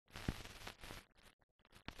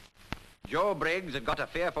Joe Briggs had got a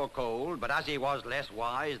fearful cold, but as he was less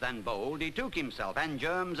wise than bold, he took himself, and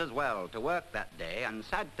germs as well, to work that day, and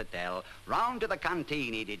sad to tell, round to the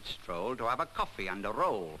canteen he did stroll to have a coffee and a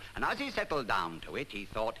roll. And as he settled down to it, he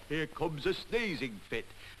thought, here comes a sneezing fit.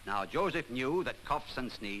 Now, Joseph knew that coughs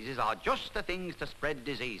and sneezes are just the things to spread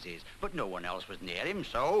diseases, but no one else was near him,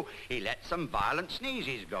 so he let some violent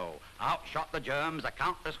sneezes go. Out shot the germs, a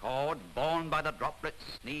countless horde, borne by the droplets,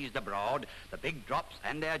 sneezed abroad. The big drops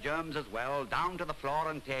and their germs as well, down to the floor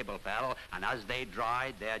and table fell, and as they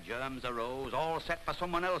dried, their germs arose, all set for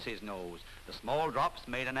someone else's nose. The small drops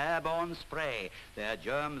made an airborne spray, their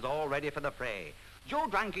germs all ready for the fray. Joe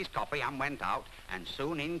drank his coffee and went out, and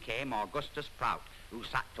soon in came Augustus Prout, who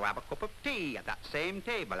sat to have a cup of tea at that same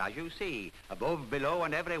table, as you see. Above, below,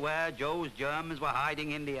 and everywhere, Joe's germs were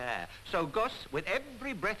hiding in the air. So Gus, with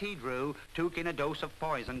every breath he drew, took in a dose of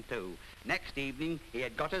poison too. Next evening, he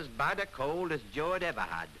had got as bad a cold as Joe had ever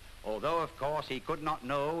had. Although, of course, he could not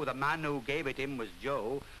know the man who gave it him was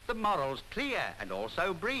Joe, the moral's clear and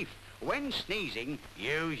also brief. When sneezing,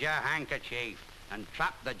 use your handkerchief and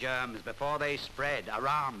trap the germs before they spread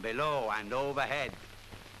around, below, and overhead.